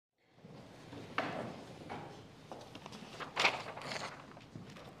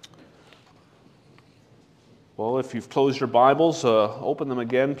Well, if you've closed your Bibles, open them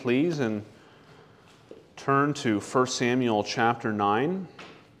again, please, and turn to 1 Samuel chapter 9.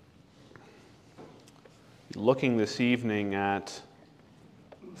 Looking this evening at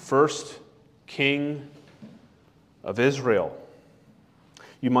first king of Israel.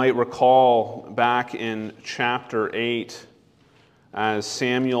 You might recall back in chapter 8, as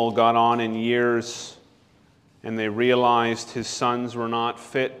Samuel got on in years and they realized his sons were not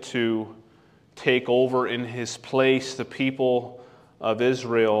fit to take over in his place, the people of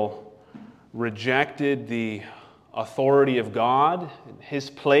Israel rejected the authority of God in his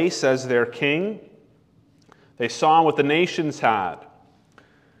place as their king. They saw what the nations had,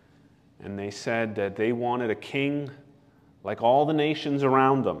 and they said that they wanted a king like all the nations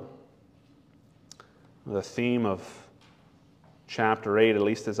around them. The theme of chapter 8, at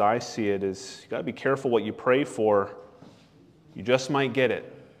least as I see it, is you've got to be careful what you pray for. You just might get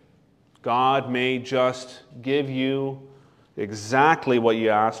it. God may just give you exactly what you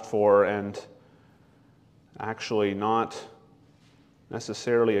asked for, and actually not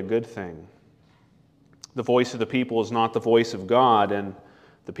necessarily a good thing. The voice of the people is not the voice of God, and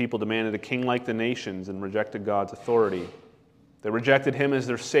the people demanded a king like the nations and rejected God's authority. They rejected him as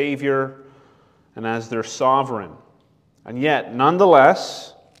their Savior and as their sovereign. And yet,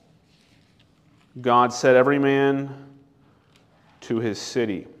 nonetheless, God set every man to his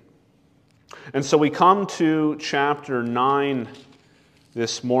city. And so we come to chapter 9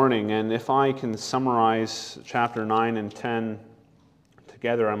 this morning, and if I can summarize chapter 9 and 10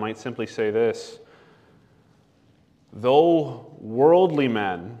 together, I might simply say this. Though worldly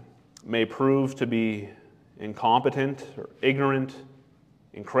men may prove to be incompetent or ignorant,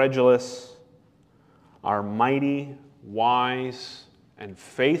 incredulous, our mighty, wise, and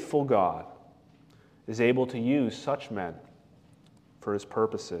faithful God is able to use such men for his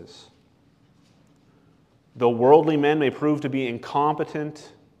purposes. Though worldly men may prove to be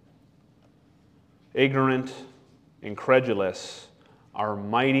incompetent, ignorant, incredulous, our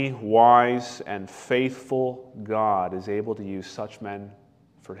mighty, wise, and faithful God is able to use such men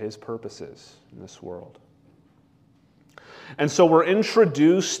for his purposes in this world. And so we're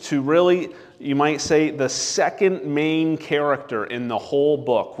introduced to really, you might say, the second main character in the whole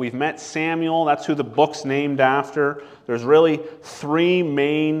book. We've met Samuel, that's who the book's named after. There's really three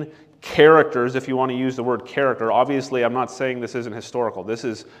main characters, if you want to use the word character. Obviously, I'm not saying this isn't historical. This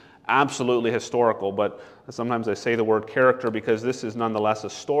is absolutely historical, but sometimes I say the word character because this is nonetheless a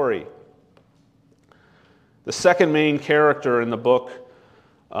story. The second main character in the book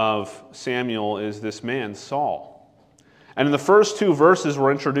of Samuel is this man, Saul. And in the first two verses,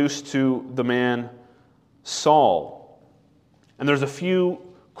 we're introduced to the man, Saul. And there's a few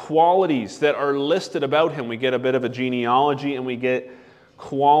qualities that are listed about him. We get a bit of a genealogy, and we get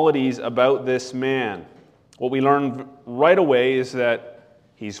qualities about this man. What we learn right away is that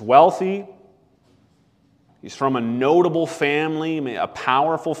he's wealthy, he's from a notable family, a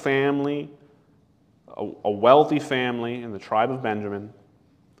powerful family, a wealthy family in the tribe of Benjamin.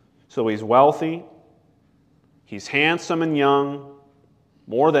 So he's wealthy, he's handsome and young,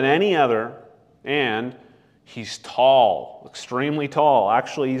 more than any other, and he's tall, extremely tall.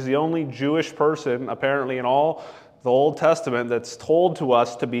 Actually, he's the only Jewish person, apparently, in all the Old Testament that's told to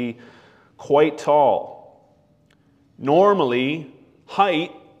us to be quite tall. Normally,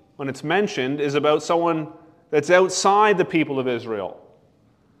 height, when it's mentioned, is about someone that's outside the people of Israel.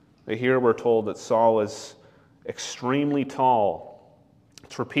 But here we're told that Saul is extremely tall.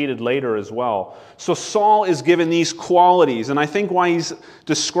 It's repeated later as well. So Saul is given these qualities, and I think why he's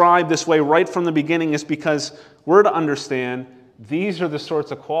described this way right from the beginning is because we're to understand these are the sorts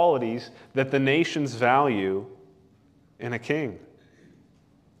of qualities that the nations value in a king.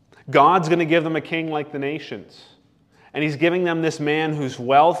 God's going to give them a king like the nations. And he's giving them this man who's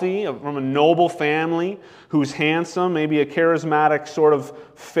wealthy, from a noble family, who's handsome, maybe a charismatic sort of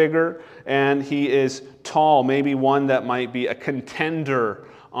figure, and he is tall, maybe one that might be a contender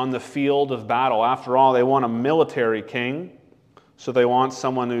on the field of battle. After all, they want a military king, so they want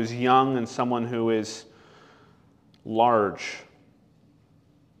someone who's young and someone who is large.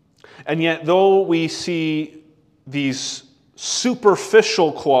 And yet, though we see these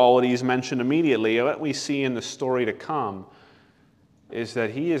superficial qualities mentioned immediately, what we see in the story to come is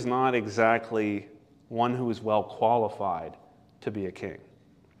that he is not exactly one who is well qualified to be a king.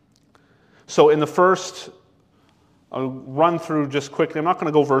 So in the first, I'll run through just quickly, I'm not going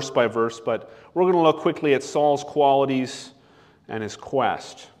to go verse by verse, but we're going to look quickly at Saul's qualities and his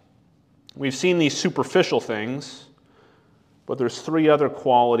quest. We've seen these superficial things, but there's three other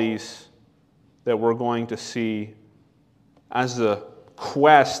qualities that we're going to see as the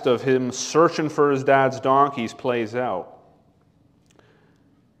quest of him searching for his dad's donkeys plays out.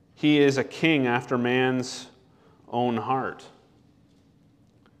 He is a king after man's own heart,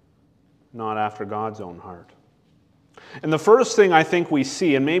 not after God's own heart. And the first thing I think we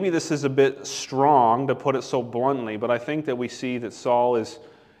see, and maybe this is a bit strong to put it so bluntly, but I think that we see that Saul is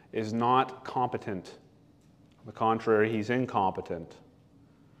not competent. On the contrary, he's incompetent.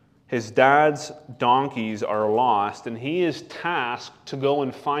 His dad's donkeys are lost, and he is tasked to go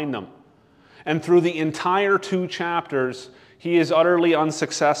and find them. And through the entire 2 chapters, he is utterly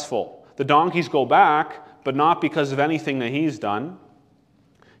unsuccessful. The donkeys go back, but not because of anything that he's done.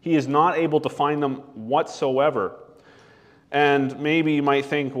 He is not able to find them whatsoever. And maybe you might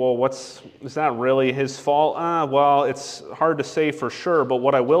think, well, is that really his fault? Well, it's hard to say for sure, but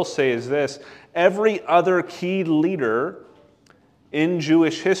what I will say is this. Every other key leader in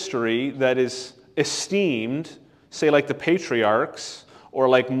Jewish history that is esteemed, say like the patriarchs, or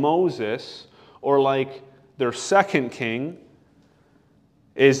like Moses, or like their second king,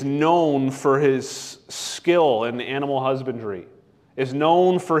 is known for his skill in animal husbandry, is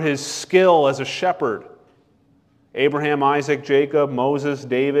known for his skill as a shepherd. Abraham, Isaac, Jacob, Moses,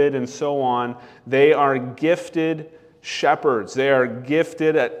 David, and so on, they are gifted shepherds. They are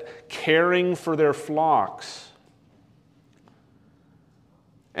gifted at caring for their flocks.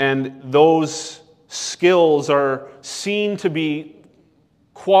 And those skills are seen to be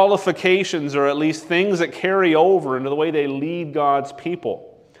qualifications, or at least things that carry over into the way they lead God's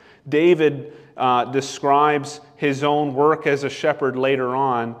people. David describes his own work as a shepherd later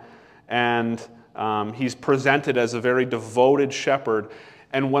on, and he's presented as a very devoted shepherd.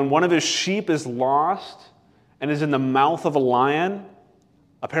 And when one of his sheep is lost and is in the mouth of a lion,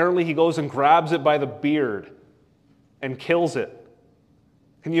 apparently he goes and grabs it by the beard and kills it.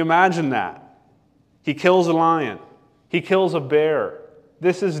 Can you imagine that? He kills a lion. He kills a bear.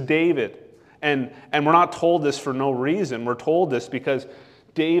 This is David. And we're not told this for no reason. We're told this because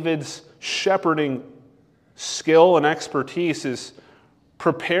David's shepherding skill and expertise is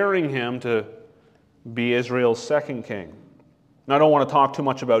preparing him to be Israel's second king. Now, I don't want to talk too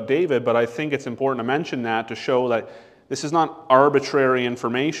much about David, but I think it's important to mention that to show that this is not arbitrary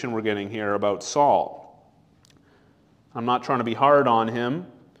information we're getting here about Saul. I'm not trying to be hard on him,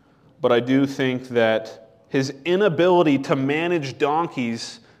 but I do think that his inability to manage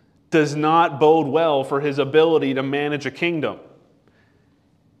donkeys does not bode well for his ability to manage a kingdom.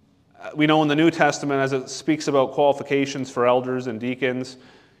 We know in the New Testament, as it speaks about qualifications for elders and deacons,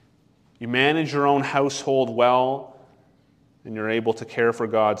 you manage your own household well, and you're able to care for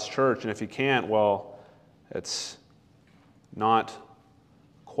God's church. And if you can't, well, it's not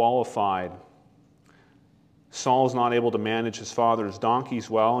qualified. Saul is not able to manage his father's donkeys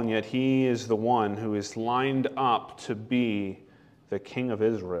well, and yet he is the one who is lined up to be the king of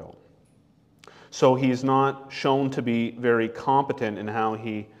Israel. So he's not shown to be very competent in how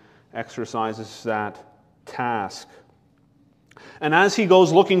he exercises that task. And as he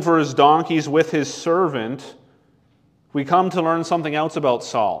goes looking for his donkeys with his servant, we come to learn something else about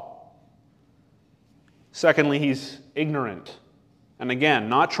Saul. Secondly, he's ignorant. And again,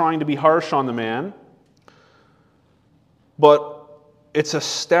 not trying to be harsh on the man, but it's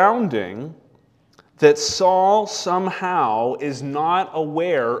astounding that Saul somehow is not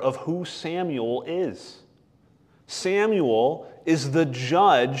aware of who Samuel is. Samuel is the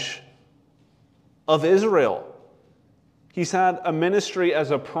judge of Israel. He's had a ministry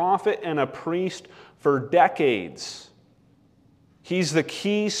as a prophet and a priest for decades. He's the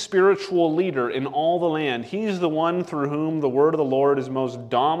key spiritual leader in all the land. He's the one through whom the word of the Lord is most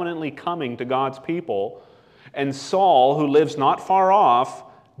dominantly coming to God's people. And Saul, who lives not far off,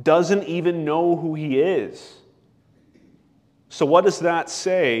 doesn't even know who he is. So what does that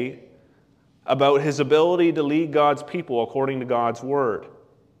say about his ability to lead God's people according to God's word?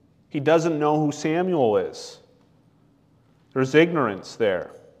 He doesn't know who Samuel is. There's ignorance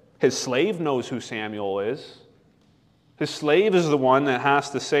there. His slave knows who Samuel is. His slave is the one that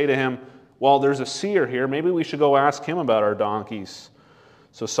has to say to him, well, there's a seer here. Maybe we should go ask him about our donkeys.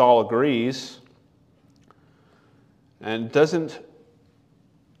 So Saul agrees and doesn't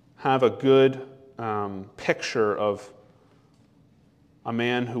have a good picture of a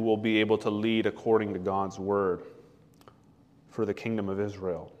man who will be able to lead according to God's word for the kingdom of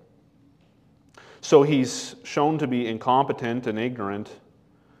Israel. So he's shown to be incompetent and ignorant.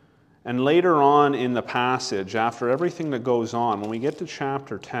 And later on in the passage, after everything that goes on, when we get to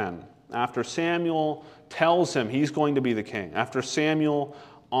chapter 10, after Samuel tells him he's going to be the king, after Samuel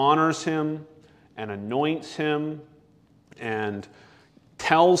honors him and anoints him and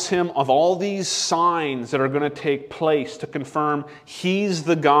tells him of all these signs that are going to take place to confirm he's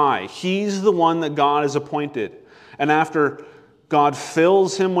the guy. He's the one that God has appointed. And after God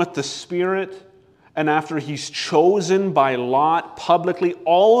fills him with the Spirit, and after he's chosen by lot publicly,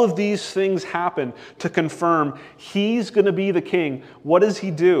 all of these things happen to confirm he's going to be the king. What does he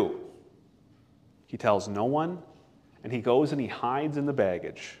do? He tells no one, and he goes and he hides in the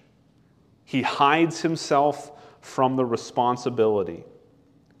baggage. He hides himself from the responsibility.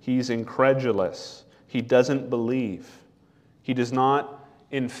 He's incredulous. He doesn't believe. He does not,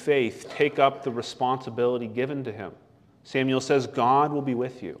 in faith, take up the responsibility given to him. Samuel says, God will be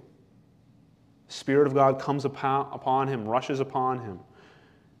with you. The Spirit of God comes upon him, rushes upon him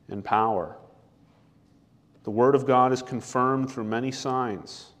in power. The Word of God is confirmed through many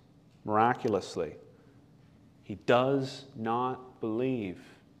signs, miraculously. He does not believe.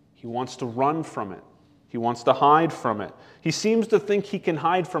 He wants to run from it. He wants to hide from it. He seems to think he can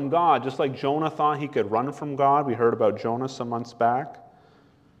hide from God, just like Jonah thought he could run from God. We heard about Jonah some months back.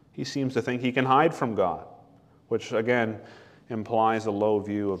 He seems to think he can hide from God, which again implies a low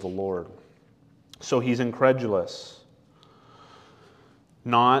view of the Lord. So he's incredulous.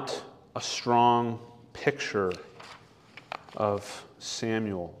 Not a strong picture of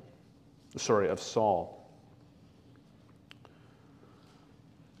Saul.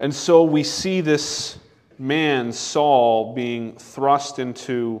 And so we see this man, Saul, being thrust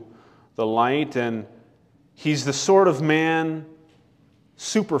into the light, and he's the sort of man,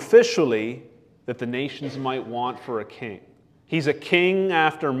 superficially, that the nations might want for a king. He's a king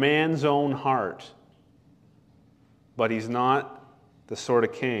after man's own heart, but he's not the sort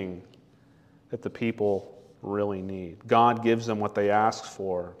of king that the people really need. God gives them what they ask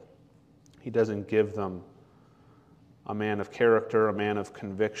for. He doesn't give them a man of character, a man of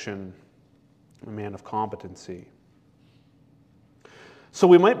conviction, a man of competency. So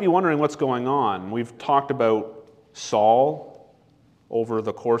we might be wondering what's going on. We've talked about Saul over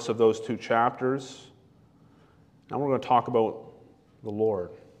the course of those 2 chapters. Now we're going to talk about the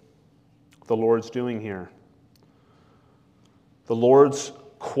Lord. What the Lord's doing here. The Lord's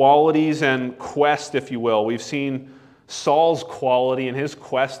qualities and quest, if you will. We've seen Saul's quality in his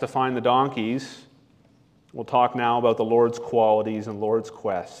quest to find the donkeys. We'll talk now about the Lord's qualities and Lord's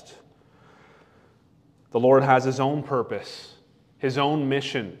quest. The Lord has his own purpose, his own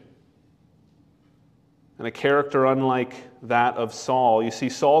mission, and a character unlike that of Saul. You see,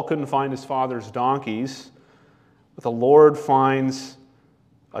 Saul couldn't find his father's donkeys, but the Lord finds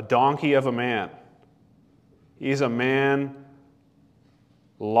a donkey of a man. He's a man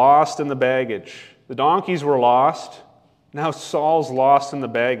lost in the baggage. The donkeys were lost. Now Saul's lost in the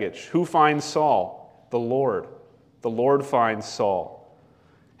baggage. Who finds Saul? The Lord. The Lord finds Saul.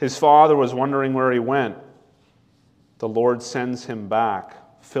 His father was wondering where he went. The Lord sends him back,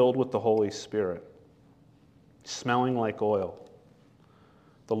 filled with the Holy Spirit, smelling like oil.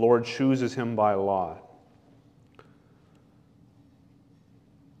 The Lord chooses him by lot.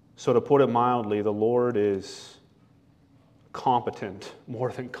 So to put it mildly, the Lord is competent,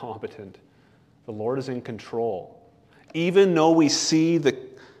 more than competent. The Lord is in control. Even though we see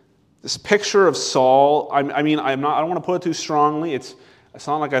this picture of Saul, I don't want to put it too strongly. It's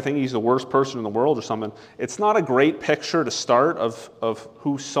not like I think he's the worst person in the world or something. It's not a great picture to start of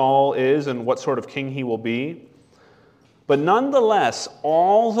who Saul is and what sort of king he will be. But nonetheless,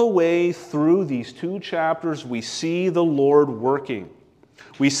 all the way through these 2 chapters, we see the Lord working.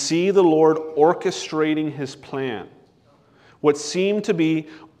 We see the Lord orchestrating his plan. What seem to be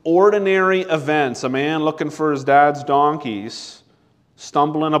ordinary events, a man looking for his dad's donkeys,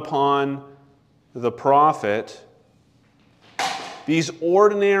 stumbling upon the prophet, these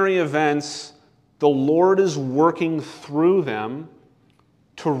ordinary events, the Lord is working through them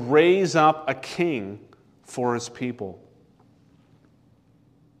to raise up a king for his people.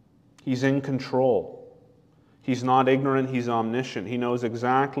 He's in control. He's not ignorant, he's omniscient. He knows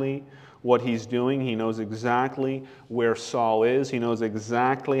exactly what he's doing. He knows exactly where Saul is. He knows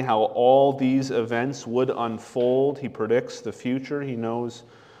exactly how all these events would unfold. He predicts the future. He knows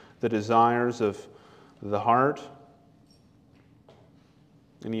the desires of the heart.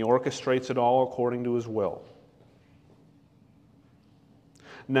 And he orchestrates it all according to his will.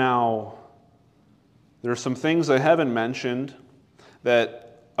 Now, there are some things I haven't mentioned that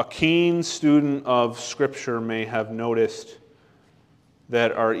a keen student of Scripture may have noticed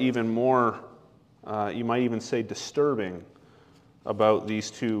that are even more, you might even say, disturbing about these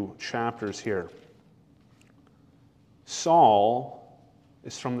 2 chapters here. Saul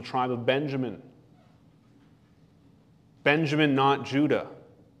is from the tribe of Benjamin. Benjamin, not Judah.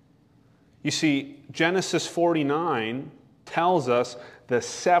 You see, Genesis 49 tells us the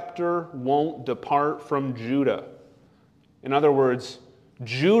scepter won't depart from Judah. In other words,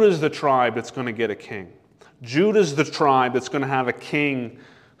 Judah's the tribe that's going to get a king. Judah's the tribe that's going to have a king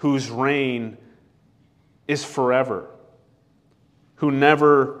whose reign is forever, who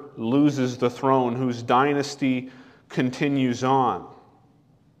never loses the throne, whose dynasty continues on.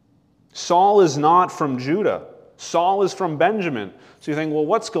 Saul is not from Judah. Saul is from Benjamin. So you think, well,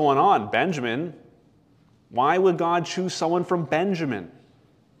 what's going on? Benjamin? Why would God choose someone from Benjamin?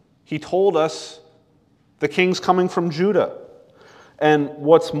 He told us the king's coming from Judah. And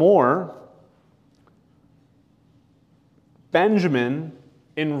what's more, Benjamin,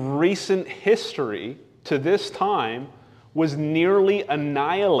 in recent history to this time, was nearly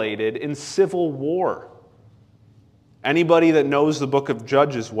annihilated in civil war. Anybody that knows the book of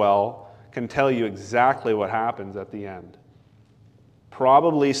Judges well can tell you exactly what happens at the end.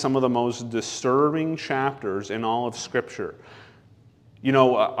 Probably some of the most disturbing chapters in all of Scripture. You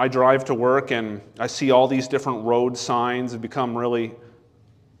know, I drive to work and I see all these different road signs that become really...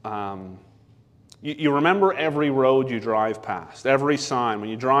 You remember every road you drive past, every sign. When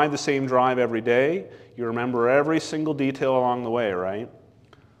you drive the same drive every day, you remember every single detail along the way, right?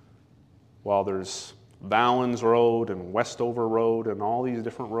 Well, there's Valens Road and Westover Road and all these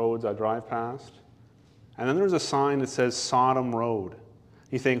different roads I drive past. And then there's a sign that says Sodom Road.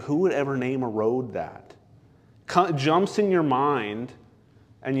 You think, who would ever name a road that? It jumps in your mind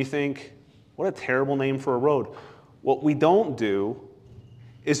and you think, what a terrible name for a road. What we don't do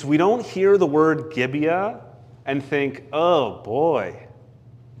is we don't hear the word Gibeah and think, oh boy,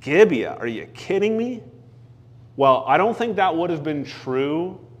 Gibeah, are you kidding me? Well, I don't think that would have been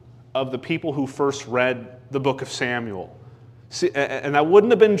true of the people who first read the book of Samuel. See, and that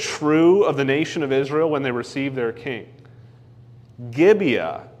wouldn't have been true of the nation of Israel when they received their king.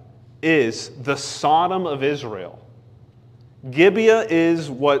 Gibeah is the Sodom of Israel. Gibeah is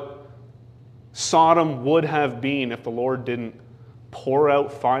what Sodom would have been if the Lord didn't pour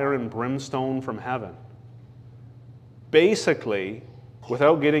out fire and brimstone from heaven. Basically,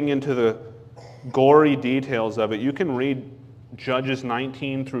 without getting into the gory details of it, you can read Judges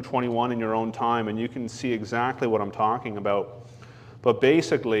 19 through 21 in your own time, and you can see exactly what I'm talking about. But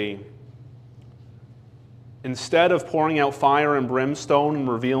basically, instead of pouring out fire and brimstone and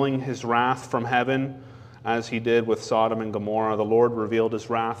revealing his wrath from heaven, as he did with Sodom and Gomorrah, the Lord revealed his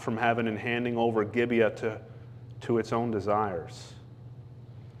wrath from heaven in handing over Gibeah to its own desires,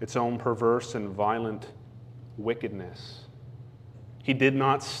 its own perverse and violent wickedness. He did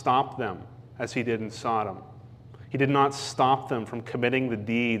not stop them as he did in Sodom. He did not stop them from committing the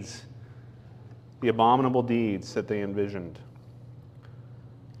deeds, the abominable deeds that they envisioned.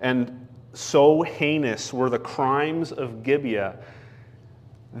 And so heinous were the crimes of Gibeah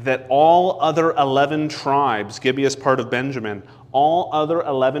that all other 11 tribes, Gibeah is part of Benjamin, all other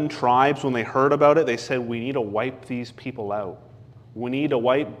 11 tribes, when they heard about it, they said, we need to wipe these people out. We need to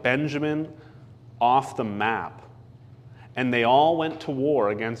wipe Benjamin off the map. And they all went to war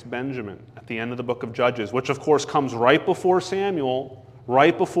against Benjamin at the end of the book of Judges, which of course comes right before Samuel,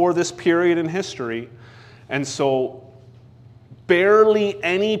 right before this period in history. And so barely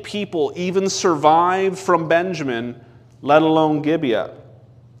any people even survived from Benjamin, let alone Gibeah.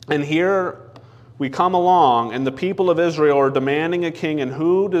 And here we come along, and the people of Israel are demanding a king, and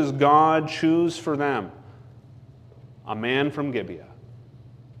who does God choose for them? A man from Gibeah.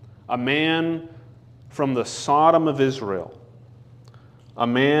 A man from the Sodom of Israel. A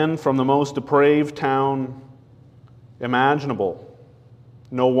man from the most depraved town imaginable.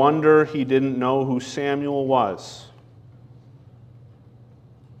 No wonder he didn't know who Samuel was.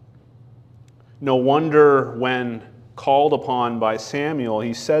 No wonder when called upon by Samuel,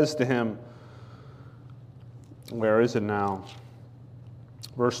 he says to him, where is it now?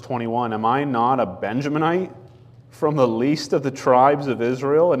 Verse 21, am I not a Benjaminite from the least of the tribes of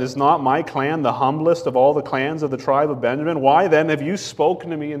Israel? And is not my clan the humblest of all the clans of the tribe of Benjamin? Why then have you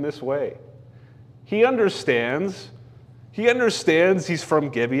spoken to me in this way? He understands. He understands he's from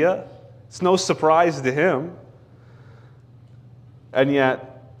Gibeah. It's no surprise to him. And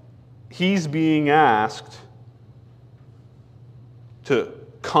yet, he's being asked to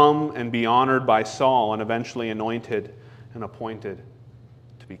come and be honored by Saul and eventually anointed and appointed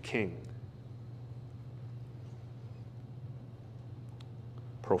to be king.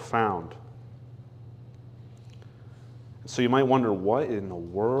 Profound. So you might wonder, what in the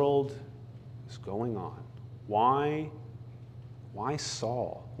world is going on? Why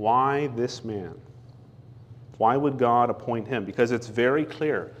Saul? Why this man? Why would God appoint him? Because it's very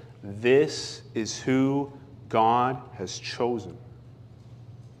clear. This is who God has chosen.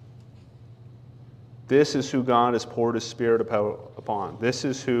 This is who God has poured his Spirit upon. This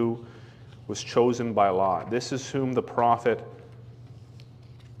is who was chosen by lot. This is whom the prophet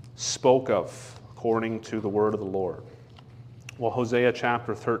spoke of according to the word of the Lord. Well, Hosea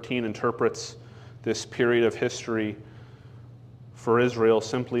chapter 13 interprets this period of history for Israel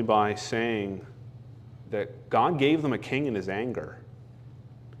simply by saying that God gave them a king in his anger.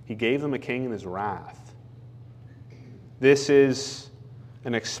 He gave them a king in his wrath. This is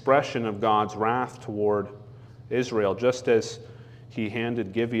an expression of God's wrath toward Israel, just as he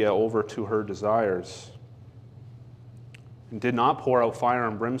handed Gibeah over to her desires and did not pour out fire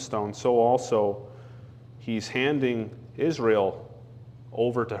and brimstone, so also he's handing Israel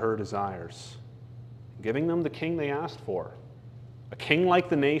over to her desires, giving them the king they asked for, a king like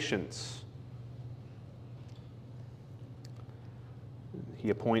the nations.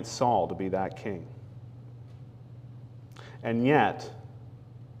 He appoints Saul to be that king. And yet,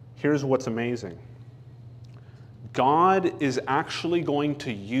 here's what's amazing. God is actually going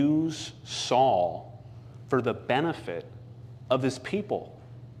to use Saul for the benefit of his people.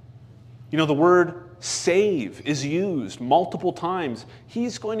 You know, the word save is used multiple times.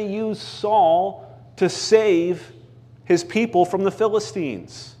 He's going to use Saul to save his people from the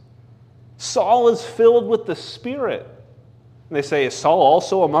Philistines. Saul is filled with the Spirit. And they say, is Saul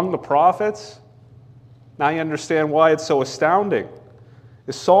also among the prophets? Now you understand why it's so astounding.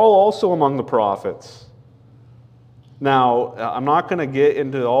 Is Saul also among the prophets? Now, I'm not going to get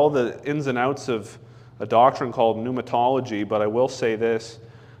into all the ins and outs of a doctrine called pneumatology, but I will say this.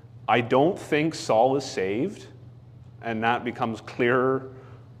 I don't think Saul is saved, and that becomes clearer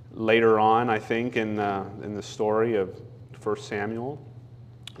later on, I think, in the story of 1 Samuel.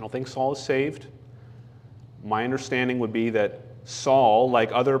 I don't think Saul is saved. My understanding would be that Saul, like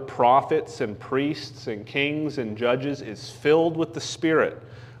other prophets and priests and kings and judges, is filled with the Spirit,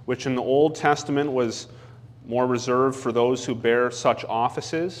 which in the Old Testament was more reserved for those who bear such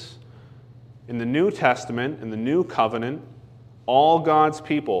offices. In the New Testament, in the New Covenant, all God's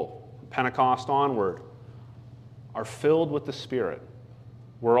people, Pentecost onward, are filled with the Spirit.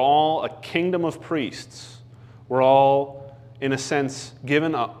 We're all a kingdom of priests. We're all, in a sense,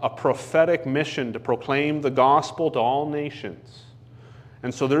 given a prophetic mission to proclaim the gospel to all nations.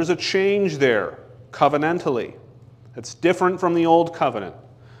 And so there's a change there, covenantally. It's different from the Old Covenant.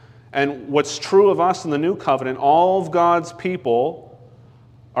 And what's true of us in the New Covenant, all of God's people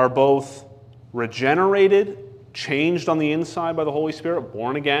are both regenerated, changed on the inside by the Holy Spirit,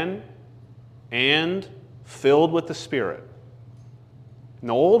 born again, and filled with the Spirit. In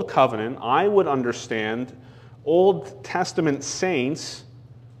the Old Covenant, I would understand Old Testament saints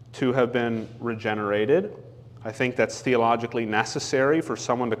to have been regenerated. I think that's theologically necessary for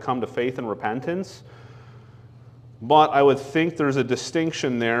someone to come to faith and repentance. But I would think there's a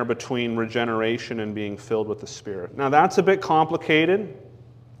distinction there between regeneration and being filled with the Spirit. Now, that's a bit complicated,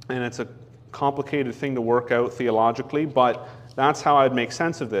 and it's a complicated thing to work out theologically, but that's how I'd make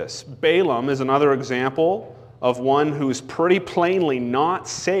sense of this. Balaam is another example of one who's pretty plainly not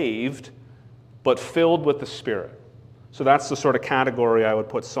saved, but filled with the Spirit. So that's the sort of category I would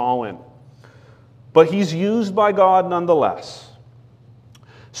put Saul in. But he's used by God nonetheless.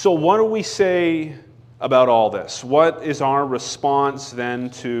 So what do we say about all this? What is our response then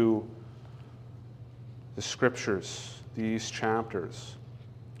to the Scriptures, these chapters?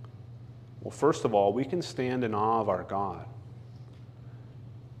 Well, first of all, we can stand in awe of our God.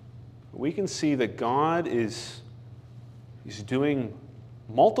 We can see that God is doing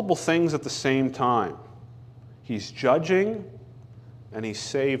multiple things at the same time. He's judging and he's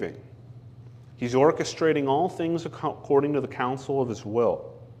saving. He's orchestrating all things according to the counsel of his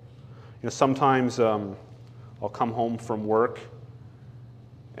will. You know, sometimes I'll come home from work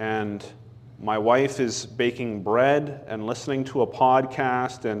and my wife is baking bread and listening to a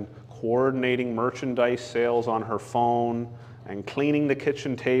podcast and coordinating merchandise sales on her phone and cleaning the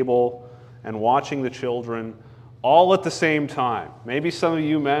kitchen table and watching the children all at the same time. Maybe some of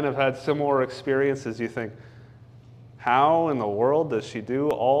you men have had similar experiences. You think, how in the world does she do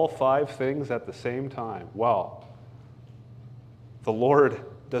all 5 things at the same time? Well, the Lord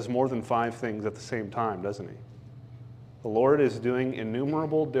does more than 5 things at the same time, doesn't he? The Lord is doing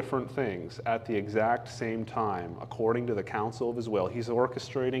innumerable different things at the exact same time, according to the counsel of his will. He's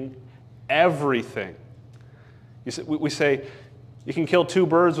orchestrating everything. We say, you can kill 2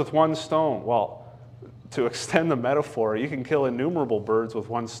 birds with 1 stone. Well, to extend the metaphor, you can kill innumerable birds with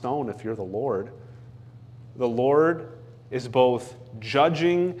 1 stone if you're the Lord. The Lord is both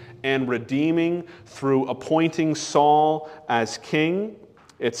judging and redeeming through appointing Saul as king.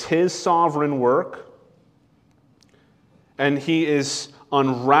 It's his sovereign work. And he is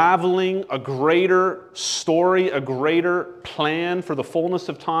unraveling a greater story, a greater plan for the fullness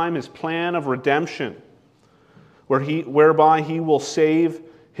of time, his plan of redemption, whereby he will save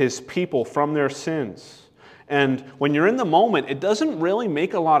his people from their sins. And when you're in the moment, it doesn't really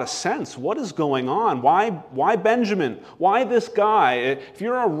make a lot of sense. What is going on? Why Benjamin? Why this guy? If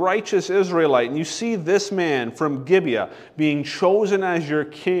you're a righteous Israelite and you see this man from Gibeah being chosen as your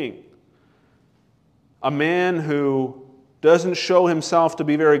king, a man who doesn't show himself to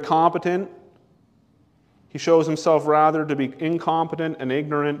be very competent, he shows himself rather to be incompetent and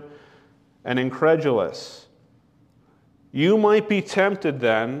ignorant and incredulous. You might be tempted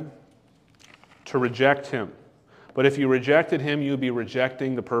then to reject him. But if you rejected him, you'd be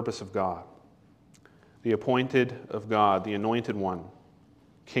rejecting the purpose of God, the appointed of God, the anointed one,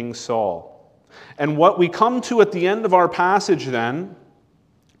 King Saul. And what we come to at the end of our passage then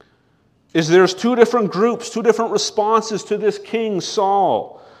is there's two different groups, two different responses to this King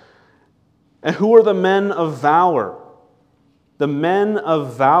Saul. And who are the men of valor? The men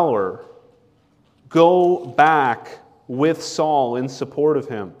of valor go back with Saul in support of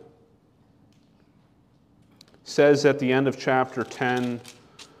him. Says at the end of chapter 10,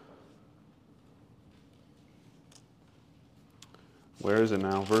 where is it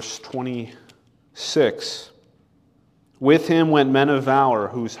now? Verse 26. With him went men of valor,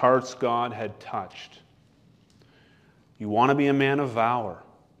 whose hearts God had touched. You want to be a man of valor.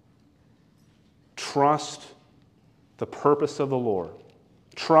 Trust the purpose of the Lord.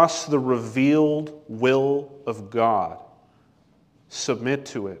 Trust the revealed will of God. Submit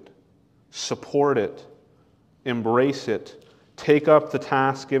to it. Support it. Embrace it. Take up the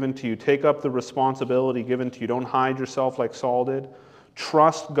task given to you. Take up the responsibility given to you. Don't hide yourself like Saul did.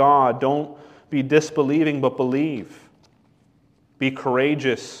 Trust God. Don't be disbelieving, but believe. Be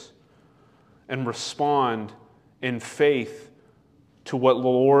courageous and respond in faith to what the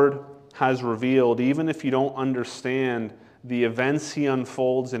Lord has revealed, even if you don't understand the events he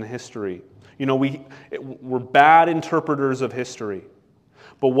unfolds in history. You know, we're bad interpreters of history.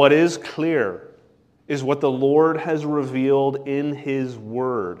 But what is clear is what the Lord has revealed in his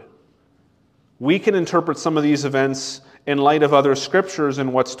word. We can interpret some of these events in light of other scriptures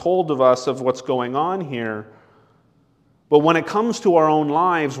and what's told of us of what's going on here. But when it comes to our own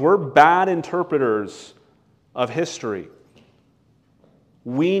lives, we're bad interpreters of history.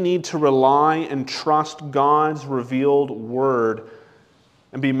 We need to rely and trust God's revealed word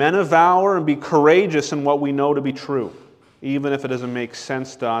and be men of valor and be courageous in what we know to be true, even if it doesn't make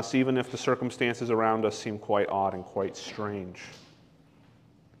sense to us, even if the circumstances around us seem quite odd and quite strange.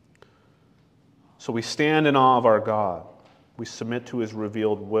 So we stand in awe of our God. We submit to his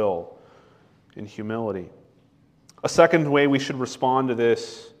revealed will in humility. A second way we should respond to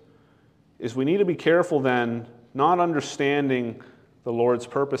this is we need to be careful then, not understanding the Lord's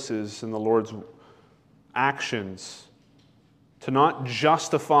purposes and the Lord's actions, to not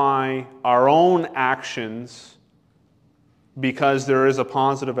justify our own actions because there is a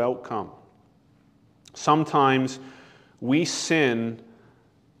positive outcome. Sometimes we sin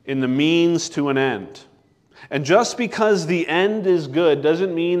in the means to an end. And just because the end is good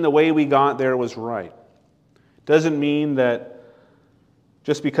doesn't mean the way we got there was right. Doesn't mean that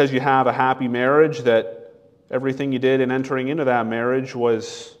just because you have a happy marriage that everything you did in entering into that marriage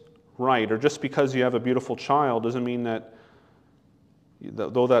was right. Or just because you have a beautiful child doesn't mean that,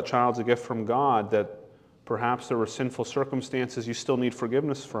 though that child's a gift from God, that perhaps there were sinful circumstances you still need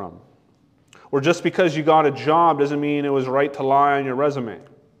forgiveness from. Or just because you got a job doesn't mean it was right to lie on your resume,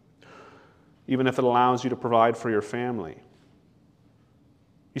 even if it allows you to provide for your family.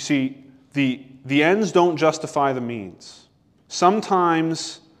 You see, the ends don't justify the means.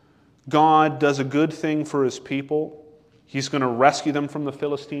 Sometimes God does a good thing for his people. He's going to rescue them from the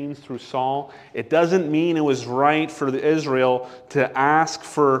Philistines through Saul. It doesn't mean it was right for Israel to ask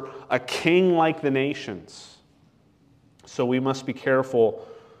for a king like the nations. So we must be careful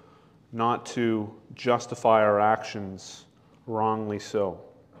not to justify our actions wrongly so.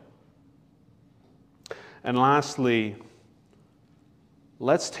 And lastly,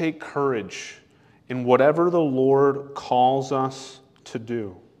 let's take courage in whatever the Lord calls us to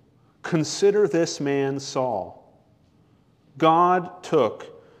do. Consider this man Saul. God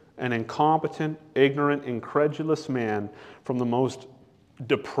took an incompetent, ignorant, incredulous man from the most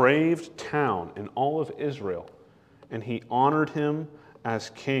depraved town in all of Israel, and he honored him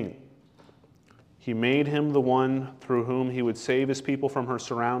as king. He made him the one through whom he would save his people from her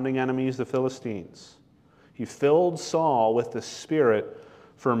surrounding enemies, the Philistines. He filled Saul with the Spirit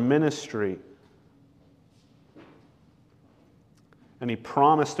for ministry, and he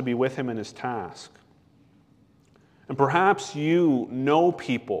promised to be with him in his task. And perhaps you know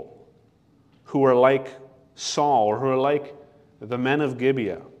people who are like Saul, or who are like the men of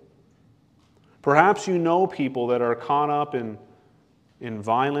Gibeah. Perhaps you know people that are caught up in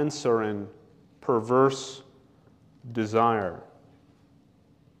violence or in perverse desire.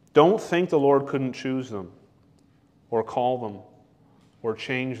 Don't think the Lord couldn't choose them, or call them, or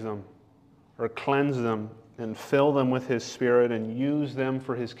change them, or cleanse them, and fill them with His Spirit and use them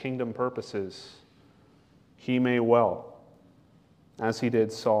for His kingdom purposes. He may well, as He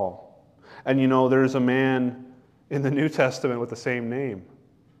did Saul. And you know, there's a man in the New Testament with the same name,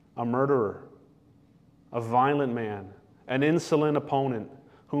 a murderer, a violent man, an insolent opponent,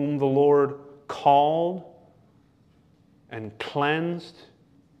 whom the Lord called and cleansed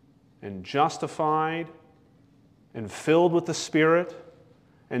and justified and filled with the Spirit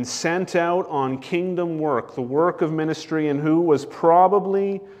and sent out on kingdom work, the work of ministry, and who was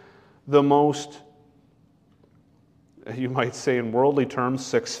probably the most, you might say in worldly terms,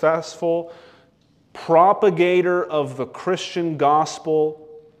 successful propagator of the Christian gospel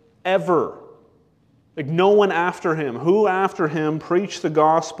ever. Like no one after him. Who after him preached the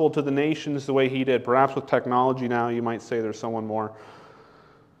gospel to the nations the way he did? Perhaps with technology now you might say there's someone more.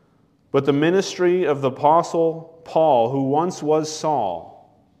 But the ministry of the Apostle Paul, who once was Saul,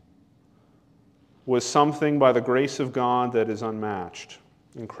 was something by the grace of God that is unmatched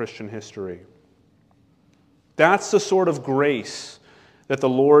in Christian history. That's the sort of grace that the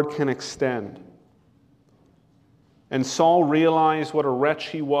Lord can extend. And Saul realized what a wretch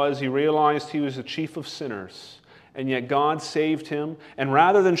he was. He realized he was the chief of sinners. And yet God saved him. And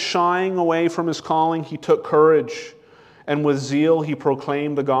rather than shying away from his calling, he took courage. And with zeal, he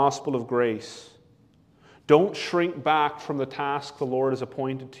proclaimed the gospel of grace. Don't shrink back from the task the Lord has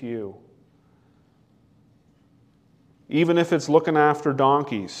appointed to you. Even if it's looking after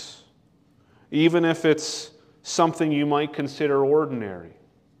donkeys. Even if it's something you might consider ordinary.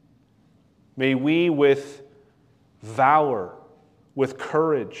 May we, with valour, with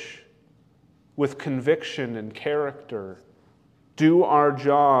courage, with conviction and character, do our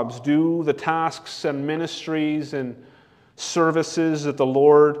jobs, do the tasks and ministries and services that the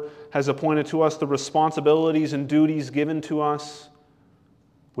Lord has appointed to us, the responsibilities and duties given to us,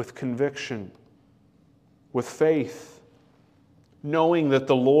 with conviction, with faith, knowing that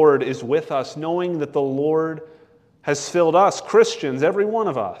the Lord is with us, knowing that the Lord has filled us, Christians, every one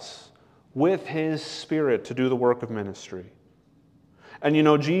of us, with His Spirit to do the work of ministry. And you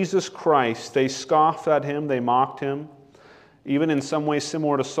know, Jesus Christ, they scoffed at Him, they mocked Him. Even in some ways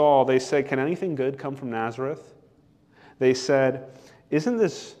similar to Saul, they said, "Can anything good come from Nazareth?" They said, "Isn't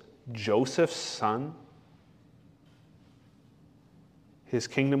this Joseph's son?" His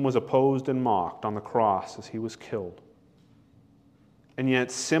kingdom was opposed and mocked on the cross as He was killed. And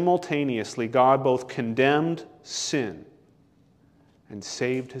yet simultaneously, God both condemned sin and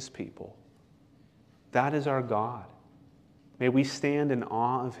saved His people. That is our God. May we stand in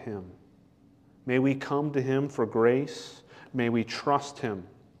awe of Him. May we come to Him for grace. May we trust Him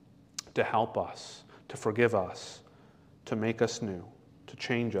to help us, to forgive us, to make us new, to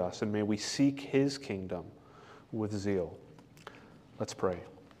change us. And may we seek His kingdom with zeal. Let's pray.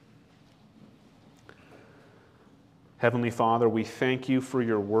 Heavenly Father, we thank You for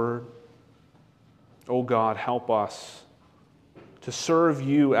Your word. Oh God, help us to serve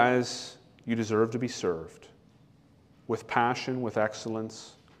You as You deserve to be served, with passion, with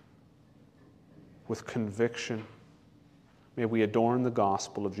excellence, with conviction. May we adorn the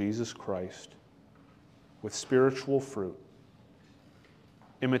gospel of Jesus Christ with spiritual fruit,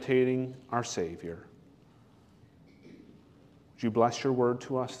 imitating our Savior. Would You bless Your word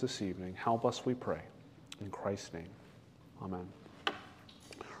to us this evening? Help us, we pray. In Christ's name, amen.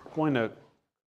 We're going to